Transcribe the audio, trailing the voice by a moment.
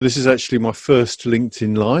This is actually my first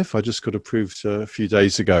LinkedIn Live. I just got approved a few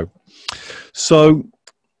days ago. So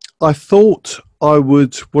I thought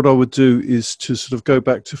what I would do is to sort of go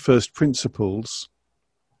back to first principles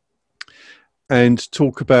and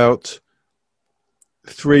talk about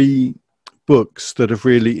 3 books that have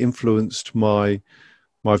really influenced my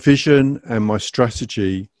vision and my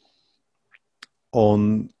strategy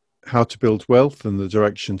on how to build wealth and the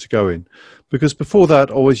direction to go in. Because before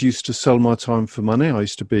that, I always used to sell my time for money. I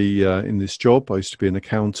used to be in this job. I used to be an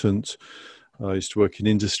accountant. I used to work in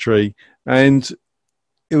industry. And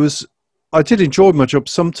I did enjoy my job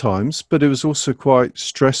sometimes, but it was also quite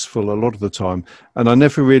stressful a lot of the time. And I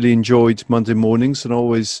never really enjoyed Monday mornings, and I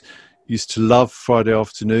always used to love Friday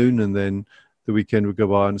afternoon, and then the weekend would go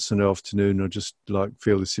by and Sunday afternoon I just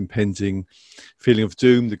feel this impending feeling of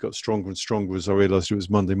doom that got stronger and stronger as I realized it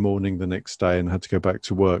was Monday morning the next day and I had to go back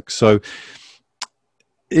to work. So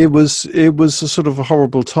it was a sort of a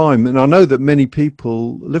horrible time. And I know that many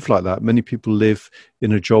people live like that. Many people live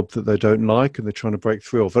in a job that they don't like and they're trying to break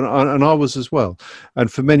through of. And I was as well.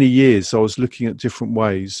 And for many years I was looking at different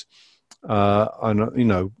ways.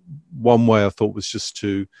 And one way I thought was just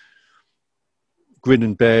to grin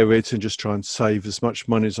and bear it and just try and save as much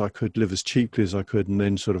money as I could, live as cheaply as I could, and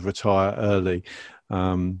then sort of retire early.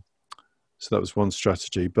 So that was one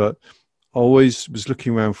strategy. But I always was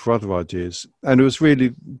looking around for other ideas. And it was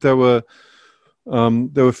really, there were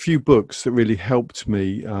a few books that really helped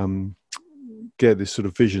me get this sort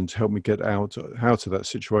of vision to help me get out of that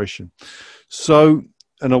situation. So,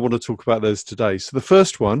 and I want to talk about those today. So the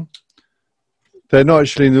first one, they're not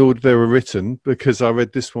actually in the order they were written because I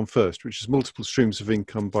read this one first, which is Multiple Streams of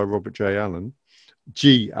Income by Robert G.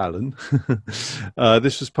 Allen.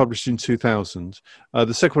 This was published in 2000.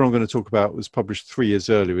 The second one I'm going to talk about was published 3 years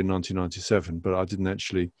earlier in 1997, but I didn't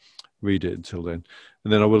actually read it until then.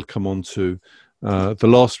 And then I will come on to the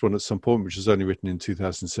last one at some point, which was only written in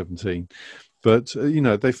 2017. But,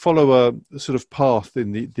 they follow a sort of path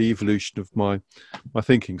in the evolution of my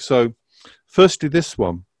thinking. So firstly, this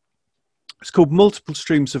one. It's called Multiple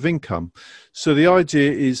Streams of Income. So the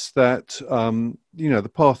idea is that,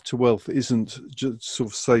 the path to wealth isn't just sort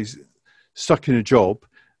of, say, stuck in a job,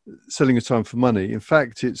 selling your time for money. In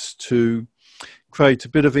fact, it's to create a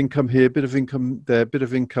bit of income here, a bit of income there, a bit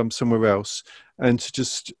of income somewhere else. And to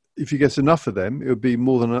just, if you get enough of them, it would be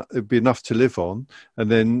enough to live on. And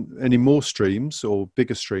then any more streams or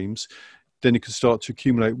bigger streams, then you can start to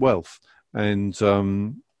accumulate wealth. And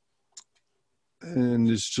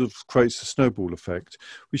it sort of creates a snowball effect,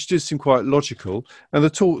 which does seem quite logical. And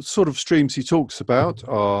the sort of streams he talks about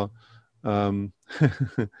are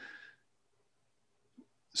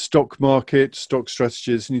stock market, stock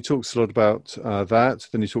strategies, and he talks a lot about that.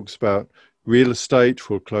 Then he talks about real estate,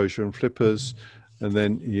 foreclosure and flippers. And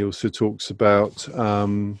then he also talks about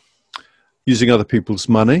using other people's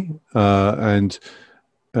money and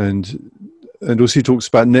also he talks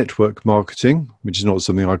about network marketing, which is not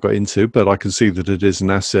something I got into, but I can see that it is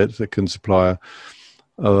an asset that can supply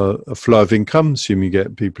a flow of income, assuming you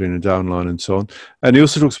get people in a downline and so on. And he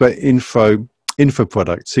also talks about info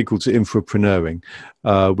products, equal to infopreneuring,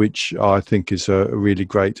 which I think is a really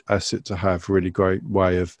great asset to have, a really great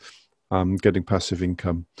way of getting passive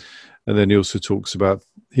income. And then he also talks about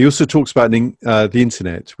the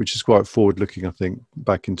internet, which is quite forward-looking. I think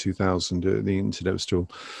back in 2000, the internet was still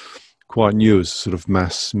quite new as sort of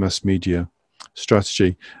mass media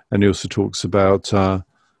strategy. And he also talks about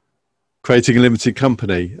creating a limited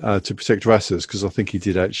company to protect your assets, because I think he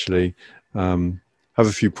did actually have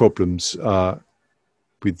a few problems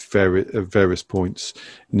with various points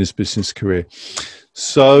in his business career.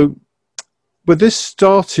 So, but this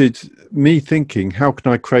started me thinking, how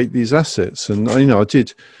can I create these assets? And I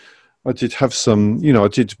did have some, I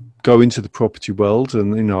did go into the property world,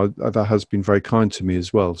 and that has been very kind to me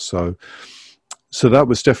as well. So that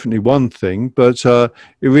was definitely one thing, but it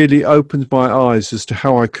really opened my eyes as to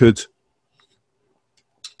how I could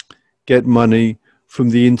get money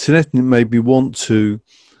from the internet, and it made me want to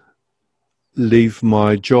leave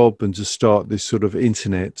my job and to start this sort of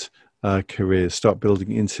internet career, start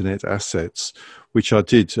building internet assets, which I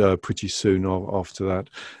did pretty soon after that.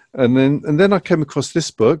 And then I came across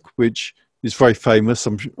this book, which is very famous.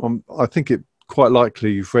 I think it quite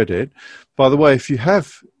likely you've read it. By the way, if you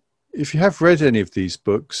have read any of these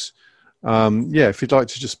books, if you'd like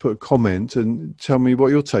to just put a comment and tell me what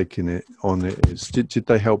your take on it is. Did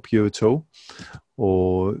they help you at all,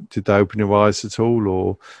 or did they open your eyes at all,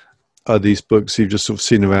 or are these books you've just sort of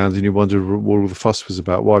seen around and you wondered what all the fuss was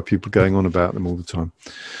about? Why are people going on about them all the time?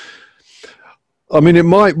 I mean, it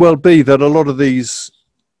might well be that a lot of these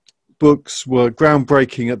books were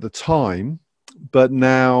groundbreaking at the time, but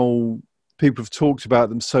now people have talked about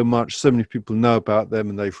them so much, so many people know about them,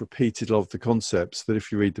 and they've repeated a lot of the concepts that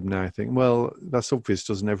if you read them now, you think, well, that's obvious.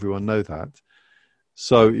 Doesn't everyone know that?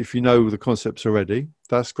 So if you know the concepts already,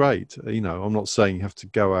 that's great. I'm not saying you have to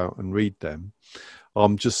go out and read them.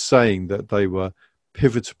 I'm just saying that they were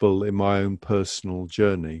pivotal in my own personal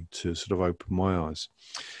journey to sort of open my eyes.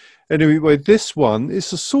 Anyway, this one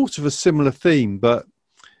is a sort of a similar theme, but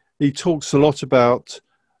he talks a lot about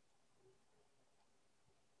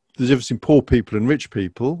the difference in poor people and rich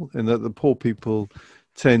people, and that the poor people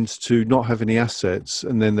tend to not have any assets,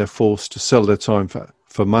 and then they're forced to sell their time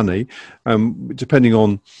for money. Depending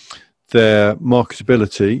on their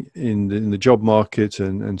marketability in the job market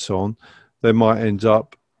and so on, they might end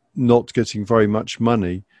up not getting very much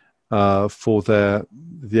money for the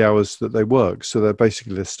hours that they work. So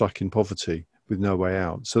they're stuck in poverty with no way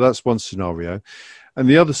out. So that's one scenario. And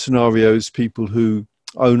the other scenario is people who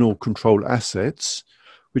own or control assets,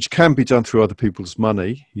 which can be done through other people's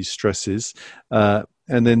money, he stresses. And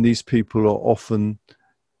then these people are often,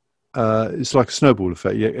 it's like a snowball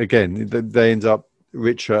effect. Again, they end up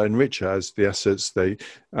richer and richer as the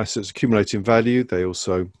assets accumulate in value. They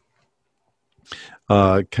also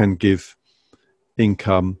can give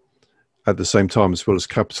income at the same time, as well as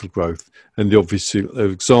capital growth. And the obvious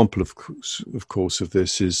example, of course, of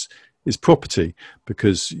this is property,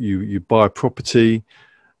 because you buy a property,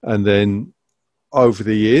 and then over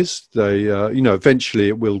the years, they eventually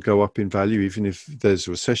it will go up in value, even if there's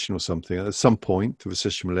a recession or something. At some point, the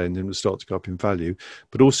recession will end and it will start to go up in value.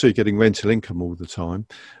 But also, you're getting rental income all the time,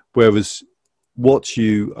 whereas what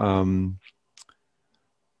you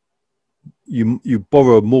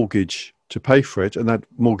borrow a mortgage to pay for it, and that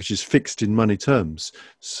mortgage is fixed in money terms.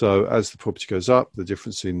 So as the property goes up, the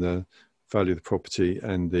difference in the value of the property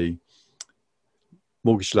and the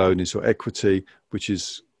mortgage loan is your equity, which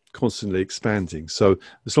is constantly expanding. So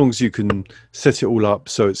as long as you can set it all up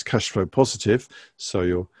so it's cash flow positive, so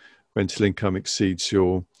your rental income exceeds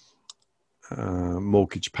your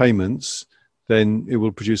mortgage payments, then it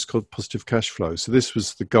will produce positive cash flow. So this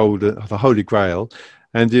was the holy grail,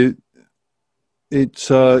 and it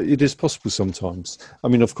is possible sometimes. I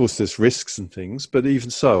mean, of course, there's risks and things, but even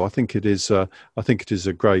so, I think it is a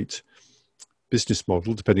great business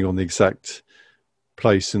model, depending on the exact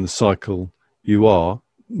place in the cycle you are.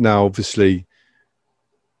 Now, obviously,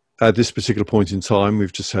 at this particular point in time,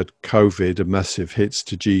 we've just had COVID, a massive hits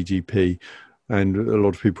to GDP, and a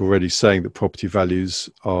lot of people are already saying that property values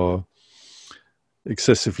are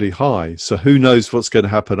excessively high. So who knows what's going to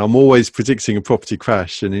happen? I'm always predicting a property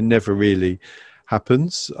crash, and it never really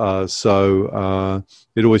happens. So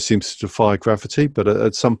it always seems to defy gravity. But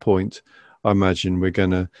at some point, I imagine we're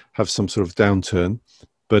going to have some sort of downturn.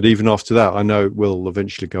 But even after that, I know it will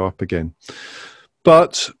eventually go up again.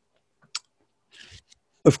 But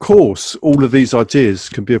of course, all of these ideas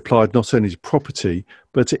can be applied not only to property,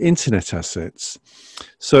 but to internet assets.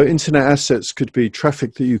 So internet assets could be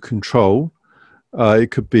traffic that you control.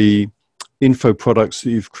 It could be info products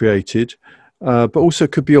that you've created, but also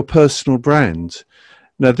it could be your personal brand.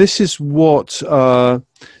 Now, this is what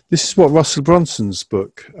Russell Brunson's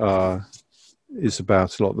book is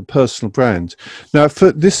about a lot, the personal brand. Now,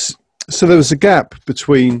 so there was a gap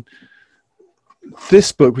between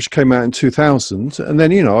this book, which came out in 2000, and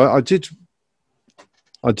then I did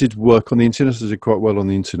work on the internet. I did quite well on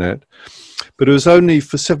the internet, but it was only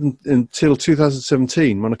until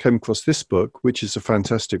 2017 when I came across this book, which is a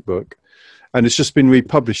fantastic book, and it's just been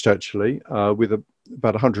republished actually with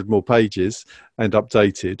about 100 more pages and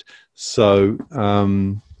updated. So,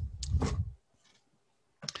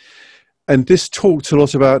 and this talked a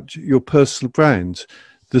lot about your personal brand.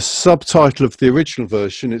 The subtitle of the original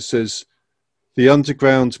version, it says, "The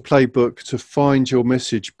Underground Playbook to Find Your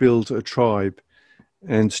Message, Build a Tribe,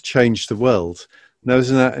 and Change the World." Now,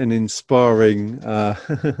 isn't that an inspiring? I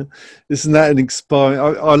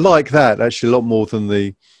like that actually a lot more than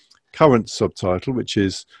the current subtitle, which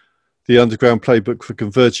is "The Underground Playbook for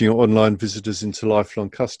Converting Your Online Visitors into Lifelong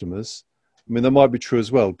Customers." I mean, that might be true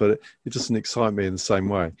as well, but it doesn't excite me in the same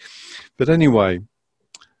way. But anyway,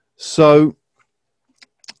 so.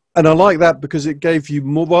 And I like that because it gave you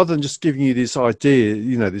more, rather than just giving you this idea,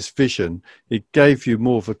 this vision, it gave you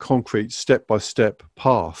more of a concrete step-by-step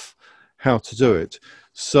path how to do it.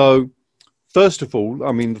 So first of all,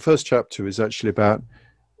 I mean, the first chapter is actually about,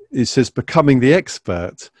 it says, becoming the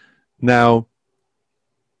expert. Now,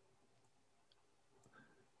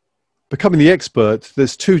 becoming the expert,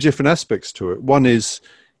 there's two different aspects to it. One is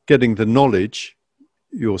getting the knowledge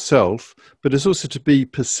yourself, but it's also to be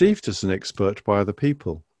perceived as an expert by other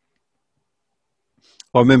people.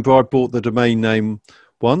 I remember I bought the domain name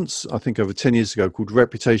once, I think over 10 years ago, called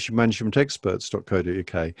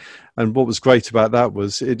reputationmanagementexperts.co.uk. And what was great about that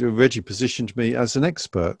was it already positioned me as an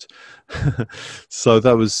expert. So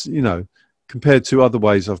that was, compared to other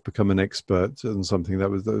ways I've become an expert and something that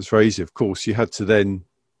was very easy. Of course, you had to then,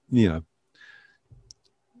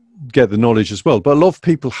 get the knowledge as well. But a lot of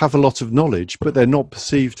people have a lot of knowledge, but they're not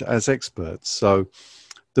perceived as experts. So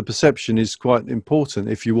the perception is quite important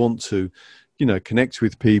if you want to, connect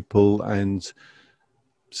with people and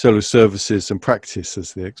sell your services and practice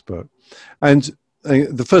as the expert. And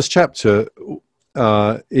the first chapter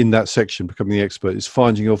in that section, Becoming the Expert, is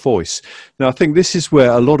finding your voice. Now, I think this is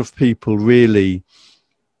where a lot of people really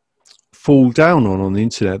fall down on the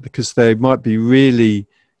internet, because they might be really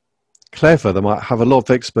clever, they might have a lot of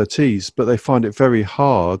expertise, but they find it very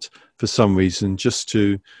hard for some reason just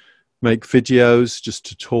to make videos, just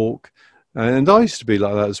to talk. And I used to be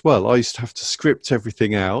like that as well. I used to have to script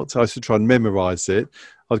everything out. I used to try and memorize it.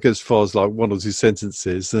 I'd go as far as like 1 or 2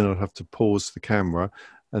 sentences, then I'd have to pause the camera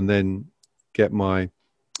and then get my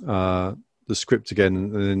the script again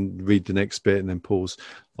and then read the next bit and then pause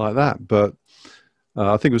like that. But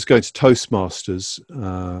I think it was going to Toastmasters,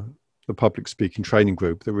 the public speaking training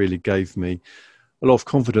group, that really gave me a lot of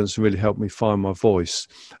confidence and really helped me find my voice.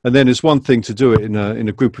 And then it's one thing to do it in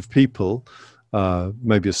a group of people,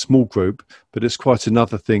 maybe a small group, but it's quite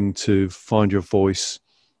another thing to find your voice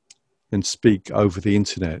and speak over the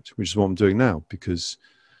internet, which is what I'm doing now, because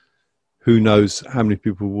who knows how many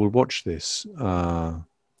people will watch this.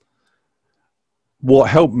 What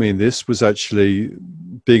helped me in this was actually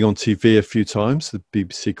being on TV a few times. The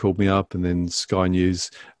BBC called me up, and then Sky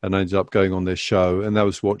News, and I ended up going on their show, and that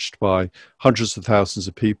was watched by hundreds of thousands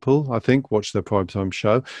of people, I think, watched their primetime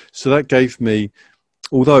show. So that gave me,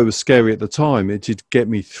 although it was scary at the time, it did get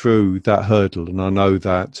me through that hurdle. And I know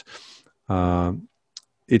that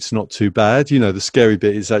it's not too bad. The scary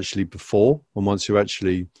bit is actually before, and once you're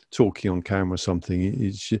actually talking on camera or something,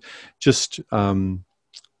 it's just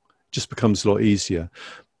becomes a lot easier.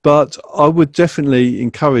 But I would definitely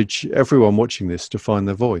encourage everyone watching this to find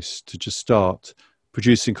their voice, to just start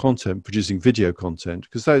producing content, producing video content,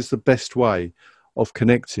 because that is the best way of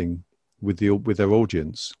connecting with their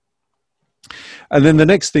audience. And then the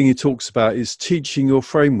next thing he talks about is teaching your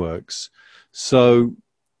frameworks. So,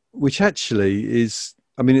 which actually is,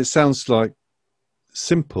 it sounds like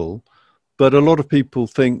simple, but a lot of people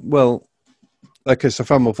think, well, okay, so I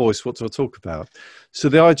found my voice, what do I talk about? So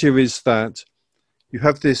the idea is that you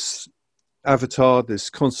have this avatar, this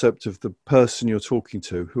concept of the person you're talking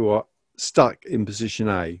to, who are stuck in position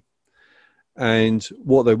A. And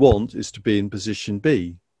what they want is to be in position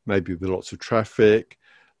B, maybe with lots of traffic,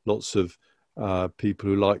 lots of people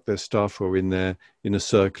who like their stuff, or in a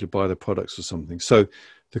circle, buy their products or something. So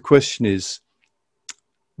the question is,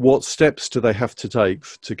 what steps do they have to take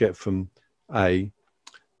to get from A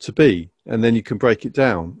to B? And then you can break it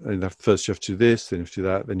down. And first you have to do this, then you have to do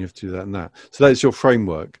that, then you have to do that and that. So that's your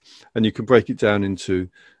framework. And you can break it down into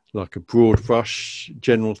like a broad brush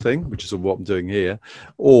general thing, which is what I'm doing here.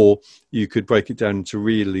 Or you could break it down into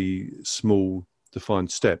really small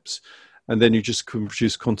defined steps. And then you just can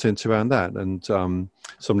produce content around that. And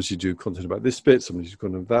sometimes you do content about this bit, sometimes you do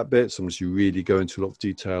content about that bit, sometimes you really go into a lot of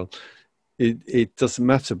detail. It doesn't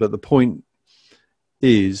matter. But the point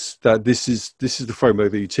is that this is the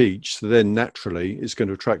framework that you teach. So then naturally it's going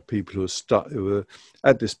to attract people who are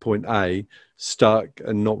at this point A, stuck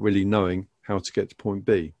and not really knowing how to get to point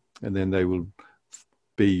B. And then they will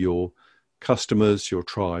be your customers, your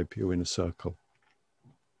tribe, your inner circle.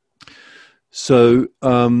 So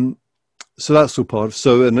so that's all part of.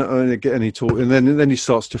 So and again he talks, and then he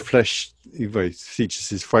starts to flesh. He teaches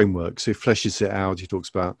his framework. So he fleshes it out. He talks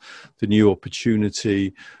about the new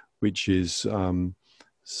opportunity, which is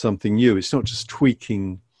something new. It's not just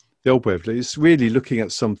tweaking the old way of life. It's really looking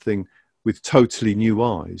at something with totally new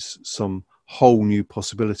eyes, some whole new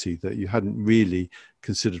possibility that you hadn't really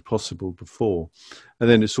considered possible before. And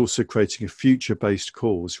then it's also creating a future-based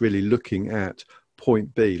cause, really looking at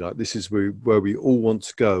point B, like this is where we all want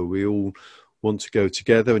to go. We all want to go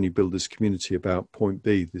together, and you build this community about point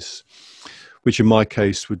B, this, which in my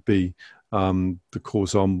case would be the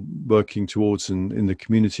cause I'm working towards, and in the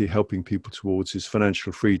community helping people towards, is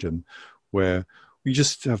financial freedom, where we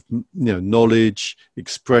just have knowledge,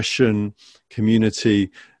 expression,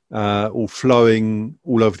 community, all flowing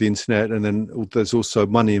all over the internet, and then there's also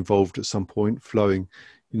money involved at some point, flowing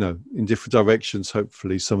in different directions,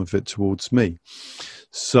 hopefully some of it towards me.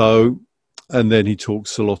 So, and then he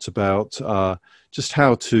talks a lot about just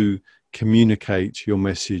how to communicate your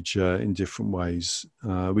message in different ways,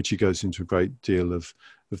 which he goes into a great deal of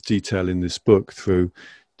detail in this book through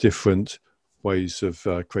different ways of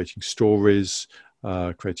creating stories,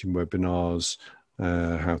 creating webinars,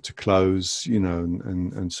 how to close,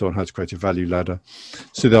 and so on, how to create a value ladder.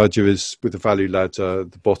 So the idea is with the value ladder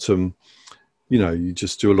at the bottom, you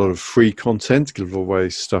just do a lot of free content, give away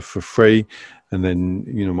stuff for free, and then,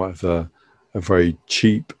 might have a very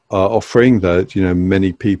cheap offering that,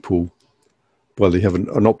 many people, well, you have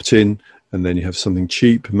an opt-in, and then you have something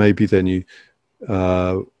cheap, maybe then you,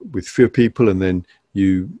 with fewer people, and then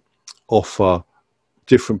you offer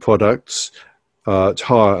different products at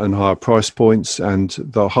higher and higher price points, and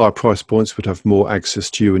the higher price points would have more access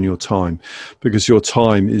to you and your time, because your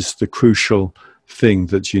time is the crucial thing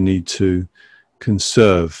that you need to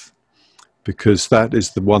conserve, because that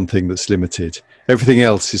is the one thing that's limited. Everything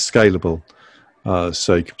else is scalable.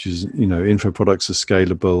 So you could choose, info products are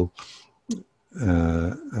scalable,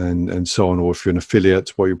 and so on. Or if you're an affiliate,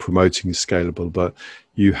 what you're promoting is scalable, but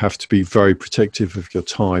you have to be very protective of your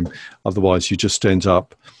time. Otherwise, you just end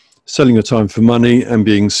up selling your time for money and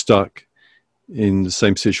being stuck in the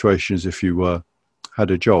same situation as if you had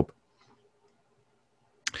a job.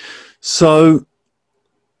 So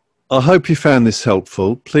I hope you found this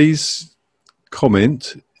helpful. Please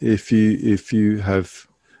comment if you have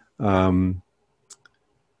any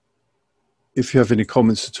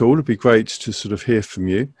comments at all. It'd be great to sort of hear from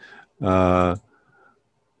you. I'm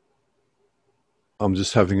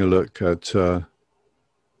just having a look at.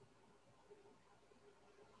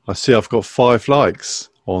 I see I've got 5 likes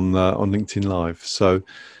on LinkedIn Live. So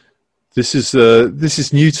this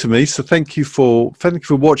is new to me. So thank you for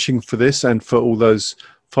watching for this, and for all those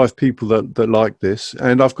 5 people that like this.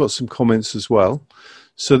 And I've got some comments as well.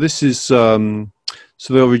 So this is so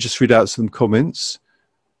I'll just read out some comments.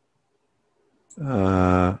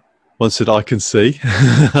 One said, "I can see."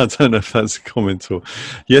 I don't know if that's a comment or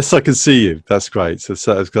yes, I can see you. That's great. So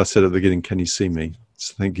as I said at the beginning, can you see me?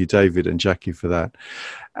 So thank you, David and Jackie, for that.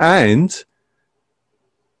 And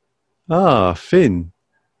Finn.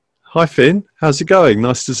 Hi, Finn. How's it going?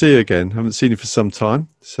 Nice to see you again. Haven't seen you for some time.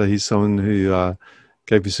 So he's someone who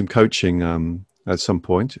gave me some coaching at some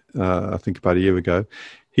point, I think about a year ago.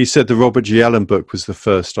 He said the Robert G. Allen book was the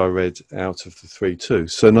first I read out of the 3 too.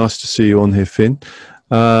 So nice to see you on here, Finn.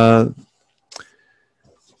 So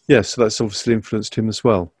that's obviously influenced him as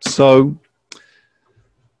well. So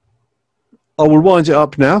I will wind it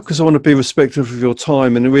up now, because I want to be respectful of your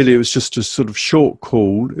time. And really, it was just a sort of short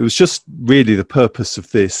call. It was just really the purpose of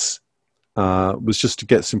this was just to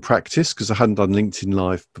get some practice, because I hadn't done LinkedIn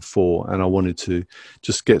Live before, and I wanted to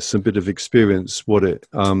just get some bit of experience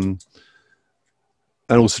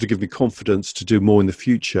and also to give me confidence to do more in the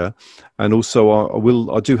future. And also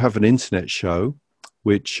I do have an internet show,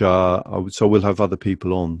 which so I will have other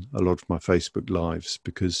people on a lot of my Facebook Lives,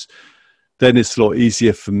 because then it's a lot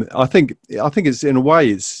easier for me. I think it's, in a way,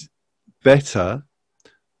 it's better,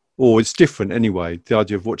 or it's different anyway. The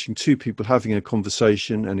idea of watching 2 people having a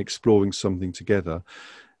conversation and exploring something together,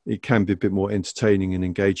 it can be a bit more entertaining and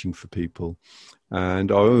engaging for people.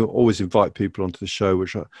 And I always invite people onto the show,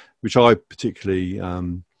 which I particularly, I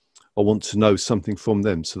want to know something from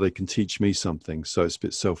them so they can teach me something. So it's a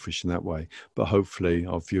bit selfish in that way, but hopefully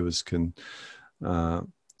our viewers can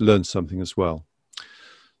learn something as well.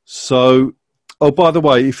 So, by the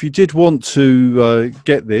way, if you did want to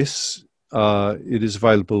get this, it is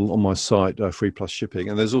available on my site, free plus shipping.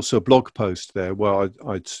 And there's also a blog post there where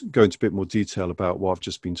I go into a bit more detail about what I've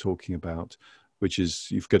just been talking about, which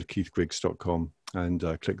is, you've got to keithgriggs.com and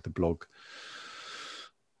click the blog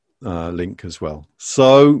link as well.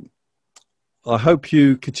 So I hope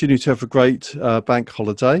you continue to have a great bank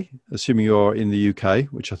holiday, assuming you are in the UK,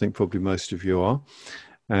 which I think probably most of you are.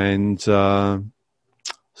 And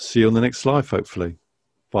see you on the next live, hopefully.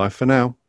 Bye for now.